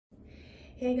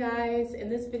Hey guys, in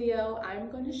this video,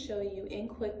 I'm going to show you in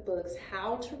QuickBooks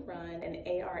how to run an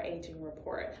AR aging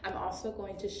report. I'm also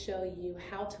going to show you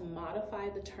how to modify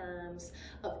the terms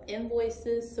of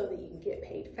invoices so that you can get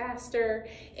paid faster.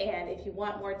 And if you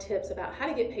want more tips about how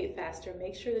to get paid faster,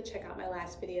 make sure to check out my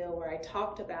last video where I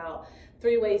talked about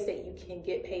 3 ways that you can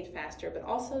get paid faster, but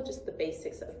also just the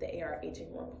basics of the AR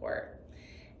aging report.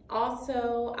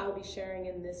 Also, I'll be sharing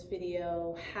in this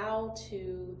video how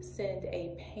to send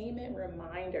a payment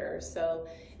reminder. So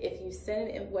if you send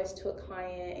an invoice to a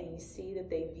client and you see that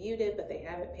they viewed it but they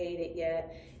haven't paid it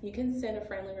yet, you can send a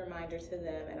friendly reminder to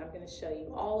them, and I'm going to show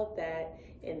you all of that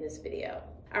in this video.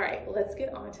 All right, let's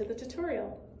get on to the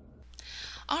tutorial.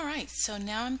 Alright, so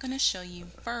now I'm going to show you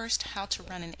first how to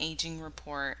run an aging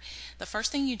report. The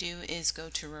first thing you do is go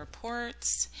to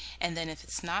reports, and then if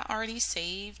it's not already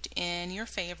saved in your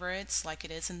favorites like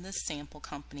it is in this sample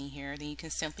company here, then you can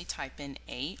simply type in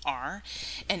AR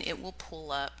and it will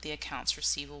pull up the accounts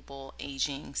receivable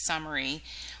aging summary.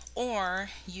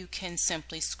 Or you can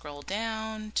simply scroll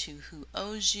down to who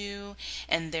owes you,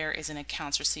 and there is an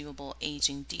accounts receivable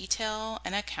aging detail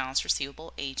and accounts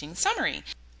receivable aging summary.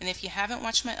 And if you haven't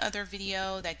watched my other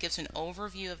video that gives an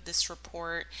overview of this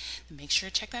report, make sure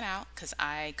to check that out because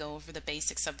I go over the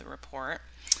basics of the report.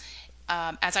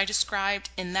 As I described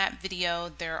in that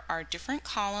video, there are different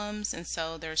columns, and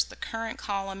so there's the current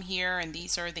column here, and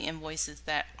these are the invoices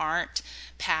that aren't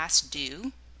past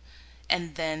due.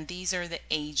 And then these are the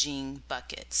aging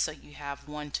buckets. So you have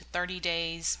 1 to 30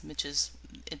 days, which is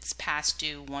it's past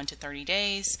due 1 to 30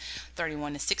 days,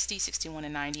 31 to 60, 61 to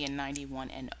 90, and 91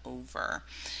 and over.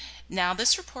 Now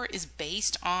this report is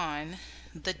based on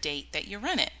the date that you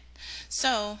run it.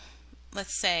 So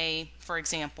let's say, for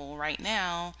example, right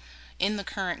now in the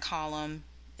current column,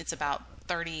 it's about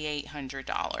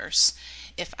 $3,800.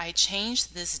 If I change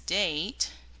this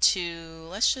date to,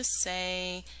 let's just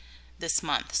say, this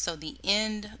month, so the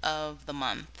end of the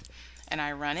month, and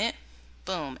I run it,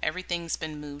 boom, everything's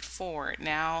been moved forward.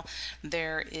 Now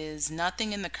there is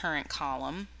nothing in the current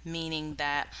column, meaning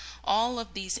that all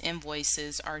of these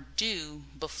invoices are due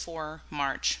before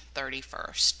March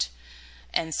 31st,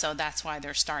 and so that's why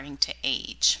they're starting to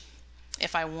age.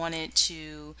 If I wanted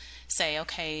to say,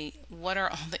 okay, what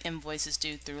are all the invoices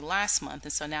due through last month?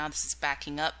 And so now this is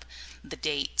backing up the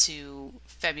date to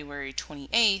February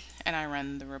 28th, and I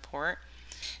run the report.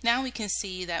 Now we can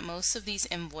see that most of these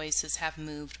invoices have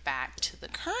moved back to the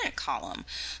current column.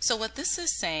 So what this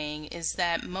is saying is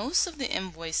that most of the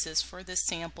invoices for this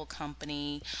sample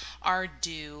company are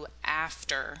due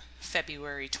after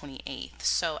February 28th.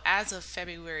 So as of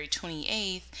February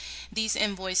 28th, these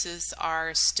invoices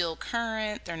are still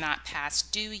current, they're not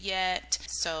past due yet.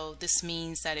 So this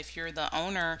means that if you're the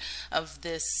owner of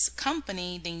this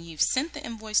company, then you've sent the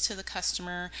invoice to the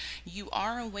customer, you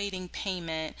are awaiting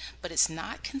payment, but it's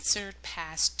not considered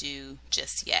past due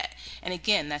just yet. And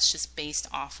again, that's just based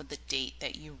off of the date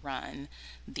that you run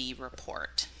the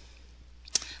report.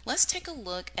 Let's take a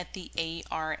look at the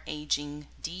AR aging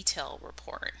detail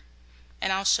report,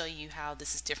 and I'll show you how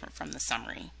this is different from the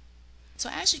summary. So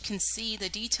as you can see, the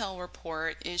detail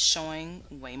report is showing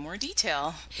way more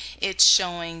detail. It's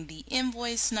showing the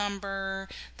invoice number,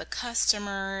 the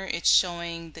customer, it's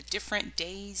showing the different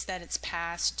days that it's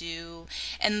past due.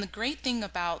 And the great thing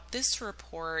about this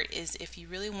report is if you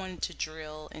really wanted to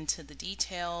drill into the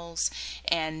details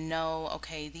and know,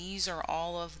 okay, these are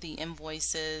all of the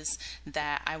invoices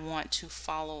that I want to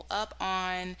follow up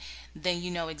on, then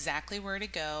you know exactly where to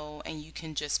go, and you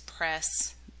can just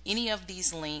press any of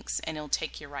these links and it'll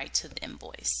take you right to the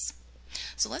invoice.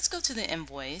 So let's go to the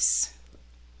invoice,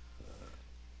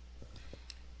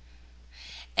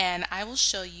 and I will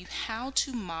show you how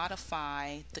to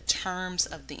modify the terms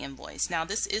of the invoice. Now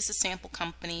this is a sample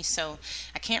company, so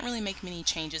I can't really make many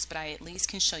changes, but I at least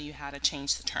can show you how to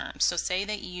change the terms. So say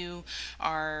that you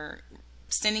are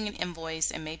sending an invoice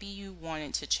and maybe you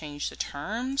wanted to change the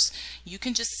terms. You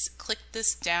can just click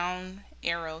this down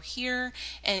arrow here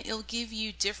and it'll give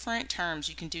you different terms.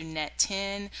 You can do net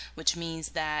 10, which means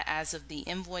that as of the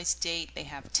invoice date they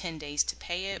have 10 days to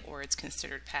pay it or it's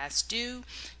considered past due.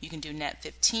 You can do net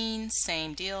 15,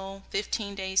 same deal,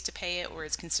 15 days to pay it or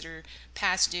it's considered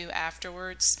past due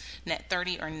afterwards, net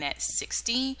 30 or net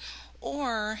 60.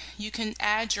 Or you can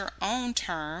add your own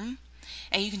term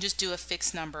and you can just do a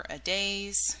fixed number of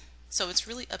days, So it's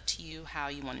really up to you how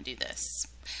you want to do this.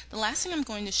 The last thing I'm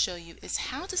going to show you is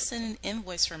how to send an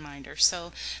invoice reminder.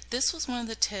 So this was one of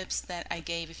the tips that I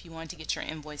gave if you want to get your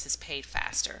invoices paid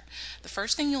faster. The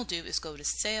first thing you'll do is go to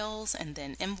Sales and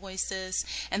then Invoices,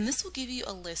 and this will give you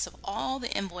a list of all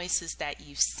the invoices that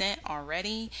you've sent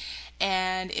already.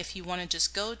 And if you want to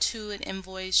just go to an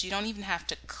invoice, you don't even have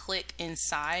to click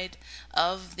inside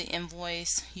of the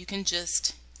invoice. You can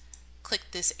just click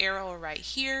this arrow right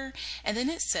here, and then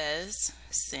it says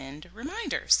send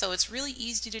reminder. So it's really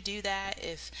easy to do that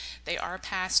if they are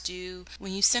past due.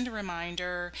 When you send a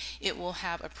reminder, it will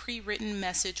have a pre-written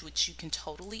message which you can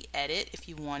totally edit if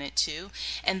you wanted to,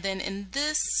 and then in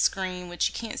this screen, which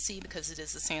you can't see because it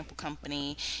is a sample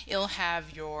company, it'll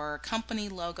have your company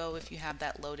logo if you have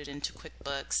that loaded into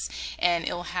QuickBooks, and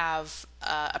it'll have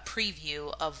a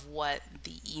preview of what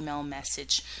the email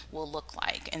message will look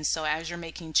like. And so as you're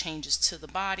making changes to the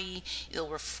body, it'll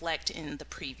reflect in the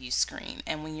preview screen.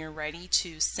 And when you're ready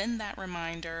to send that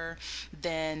reminder,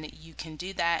 then you can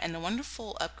do that. And the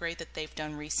wonderful upgrade that they've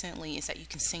done recently is that you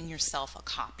can send yourself a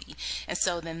copy. And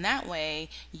so then that way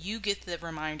you get the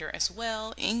reminder as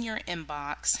well in your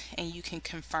inbox, and you can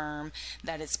confirm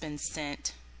that it's been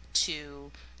sent to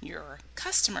your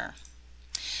customer.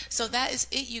 So that is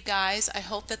it, you guys. I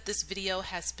hope that this video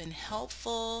has been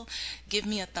helpful. Give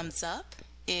me a thumbs up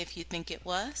if you think it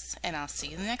was, and I'll see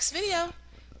you in the next video.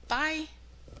 Bye.